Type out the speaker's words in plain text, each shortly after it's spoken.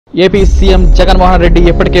AP CM Jaganmohan Reddy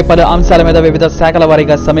ఇప్పటికే పలు అంశాల మీద వివిధ శాఖల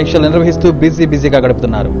వారీగా సమీక్షలు నిర్వహిస్తూ బిజీగా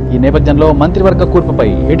గడుపుతున్నారు. ఈ నేపథ్యంలో మంత్రివర్గ కూర్పుపై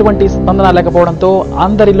ఎటువంటి స్పందన లేకపోవడంతో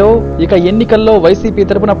అందరిలో ఇక ఎన్నికల్లో వైసీపీ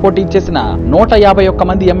తరపున పోటీ చేసిన 151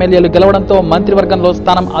 మంది ఎమ్మెల్యేలు గెలవడంతో మంత్రివర్గంలో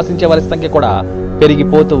స్థానం ఆశించే వారి సంఖ్య కూడా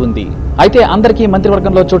పెరిగిపోతూ ఉంది. అయితే అందరికీ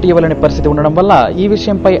మంత్రివర్గంలో చోటు ఇవ్వాలనే పరిస్థితి ఉండడం వల్ల ఈ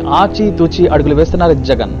విషయంపై ఆచితూచి అడుగులు వేస్తున్నారు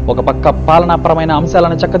జగన్. ఒక పక్క పాలనాపరమైన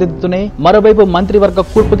అంశాలను చక్కదిద్దుతూనే మరోవైపు మంత్రివర్గ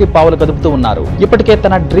కూర్పుకి పావులు కదుపుతూ ఉన్నారు. ఇప్పటికే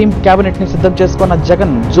తన డ్రీమ్ కేబినెట్ ని సిద్ధం చేసుకున్న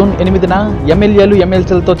జగన్ జూన్ 8న ఎమ్మెల్యేలు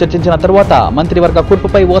ఎమ్మెల్సీలతో చర్చించిన తరువాత మంత్రివర్గ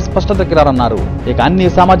కూర్పుపై ఓ స్పష్టతకి రానున్నారు. ఇక అన్ని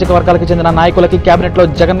సామాజిక వర్గాలకు చెందిన నాయకులకి కేబినెట్ లో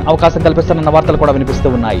జగన్ అవకాశం కల్పిస్తారన్న వార్తలు కూడా వినిపిస్తూ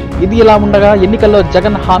ఉన్నాయి. ఇది ఇలా ఉండగా ఎన్నికల్లో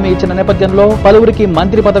జగన్ హామీ ఇచ్చిన నేపథ్యంలో పలువురికి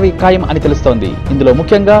మంత్రి పదవి ఖాయం అని తెలుస్తోంది. ఇందులో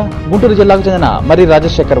ముఖ్యంగా గుంటూరు జిల్లాకు చెందిన మర్రి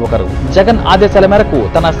రాజశేఖర్ ఒకరు. జగన్ ఆదేశాల మేరకు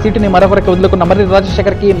తన సీటుని మరొకరికి వదులుకున్న మర్రి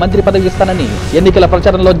రాజశేఖర్ కి మంత్రి పదవి ఇస్తానని ఎన్నికల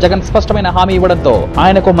ప్రచారంలో జగన్ స్పష్టమైన హామీ ఇవ్వడంతో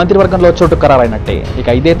ఆయనకు మంత్రివర్గంలో చోటు ఖరారైనట్టే. ఇక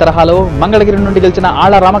ఇదే తరహాలో మంగళగిరి నుండి గెలిచిన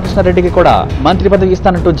ఆళ్ల రామకృష్ణారెడ్డికి కూడా మంత్రి పదవి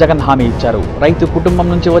ఇస్తానంటూ జగన్ హామీ ఇచ్చారు. రైతు కుటుంబం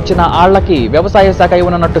నుంచి వచ్చిన ఆళ్లకి వ్యవసాయ శాఖ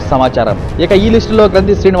ఇవ్వనున్నట్టు సమాచారం. ఇక ఈ లిస్టులో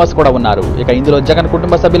గ్రంథి శ్రీనివాస్ కూడా ఉన్నారు. ఇక ఇందులో జగన్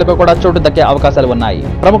కుటుంబ సభ్యులకు కూడా చోటు దక్కే అవకాశాలు ఉన్నాయి.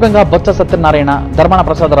 ప్రముఖంగా బొత్స సత్యనారాయణ, ధర్మాన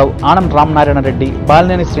ప్రసాదరావు, ఆనం రామనారాయణ రెడ్డి,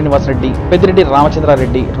 బాలినేని శ్రీనివాస్ రెడ్డి, పెద్దిరెడ్డి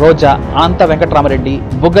రామచంద్రారెడ్డి, రోజా, అనంత వెంకటరామరెడ్డి,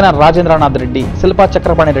 బుగ్గన రాజేంద్రనాథ్ రెడ్డి, శిల్పా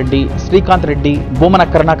చక్రపాణి రెడ్డి, శ్రీకాంత్ రెడ్డి, భూమన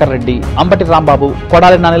కరుణాకర్ రెడ్డి, అంబటి రాంబాబు,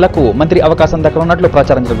 కొడాలి నానిలకు మంత్రి అవకాశం దక్కనున్నట్లు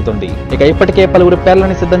ప్రచారం జరుగుతుంది. ఇక ఇప్పటికే పలువురు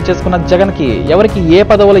పేర్లని సిద్ధం చేసుకున్న జగన్ కి ఎవరికి ఏ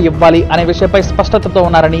పదవులు ఇవ్వాలి అనే విషయంపై స్పష్టతతో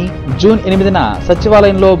ఉన్నారని జూన్ 8న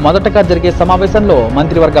సచివాలయంలో మొదటగా జరిగే సమావేశంలో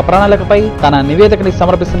మంత్రివర్గ ప్రణాళికపై తన నివేదికని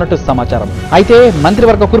సమర్పిస్తున్నట్టు సమాచారం. అయితే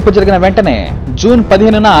మంత్రివర్గ కూర్పు జరిగిన వెంటనే జూన్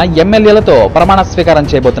 15న ఎమ్మెల్యేలతో ప్రమాణ స్వీకారం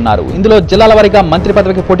చేయబోతున్నారు. ఇందులో జిల్లాల వారీగా మంత్రి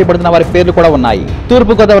పదవికి పోటీ పడుతున్న వారి పేర్లు కూడా ఉన్నాయి.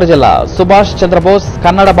 తూర్పు గోదావరి జిల్లా సుభాష్ చంద్రబోస్,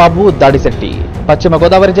 కన్నడ బాబు దాడిశెట్టి. పశ్చిమ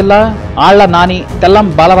గోదావరి జిల్లా ఆళ్ల నాని, తెల్లం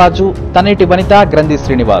బాలరాజు, తనేటి వనిత, గ్రంథి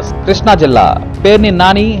శ్రీనివాస్. కృష్ణా జిల్లా పేర్ని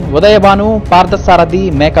నాని, ఉదయభాను, పార్థసారథి,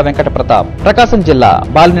 మేక వెంకట ప్రతాప్. ప్రకాశం జిల్లా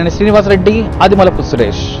బాలినేని శ్రీనివాసరెడ్డి, ఆదిమలపు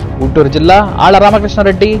సురేష్. గుంటూరు జిల్లా ఆళ్ల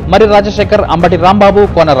రామకృష్ణారెడ్డి, మర్రి రాజశేఖర్, అంబటి రాంబాబు,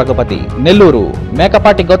 కోన రఘుపతి. నెల్లూరు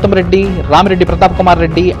మేకపాటి గౌతమ్ రెడ్డి, రామిరెడ్డి ప్రతాప్ కుమార్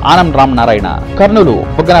రెడ్డి, ఆనం రామనారాయణ. కర్నూలు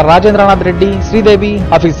బుగ్గన రాజేంద్రనాథ్ రెడ్డి, శ్రీదేవి,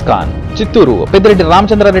 హఫీజ్ ఖాన్. చిత్తూరు పెద్దిరెడ్డి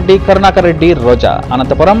రామచంద్రారెడ్డి, కరుణాకర్ రెడ్డి, రోజా.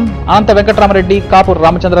 అనంతపురం అనంత వెంకటరామరెడ్డి, కాపూర్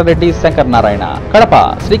రామచంద్రారెడ్డి, శంకర్ నారాయణ. కడప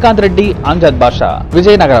శ్రీకాంత్ రెడ్డి, అంజద్ బాషా.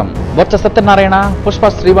 విజయనగరం బొత్స సత్యనారాయణ, పుష్ప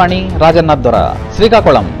శ్రీవాణి, రాజన్న దొర.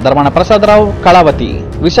 శ్రీకాకుళం ధర్మాన ప్రసాదరావు, కళావతి.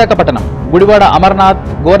 విశాఖపట్నం గుడివాడ అమర్నాథ్,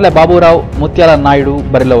 గోర్లె బాబురావు, ముత్యాల నాయుడు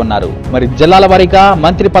బరిలో ఉన్నారు. మరి జిల్లాల వారీగా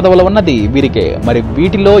మంత్రి పదవులు ఉన్నది వీరికే. మరి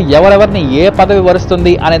వీటిలో ఎవరెవరిని ఏ పదవి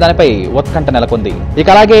వరుస్తుంది అనే దానిపై ఉత్కంఠ నెలకొంది. ఇక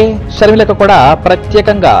అలాగే షర్మిలకు కూడా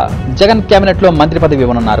ప్రత్యేకంగా జగన్ కేబినెట్ లో మంత్రి పదవి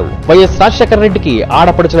ఇవ్వనున్నారు. వైఎస్ రాజశేఖర రెడ్డికి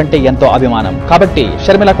ఆడపడుచులంటే ఎంతో అభిమానం కాబట్టి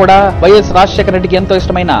షర్మిల కూడా వైఎస్ రాజశేఖర రెడ్డికి ఎంతో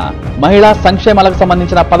ఇష్టమైన మహిళా సంక్షేమాలకు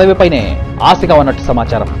సంబంధించిన పదవిపైనే ఆశగా ఉన్నట్టు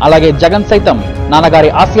సమాచారం. అలాగే జగన్ సైతం నాన్నగారి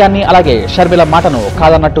ఆశయాన్ని అలాగే షర్మిల మాటను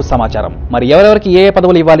కాదన్నట్టు సమాచారం. మరి ఎవరెవరికి ఏ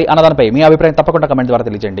పదవులు ఇవ్వాలి అన్నదానిపై మీ అభిప్రాయం తప్పకుండా కమెంట్ ద్వారా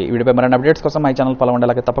తెలియజేయండి. వీడియోపై మరిన్ని అప్డేట్స్ కోసం మై ఛానల్ ఫాలో అవ్వండి.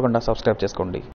 అలాగే తప్పకుండా సబ్స్క్రైబ్ చేసుకోండి.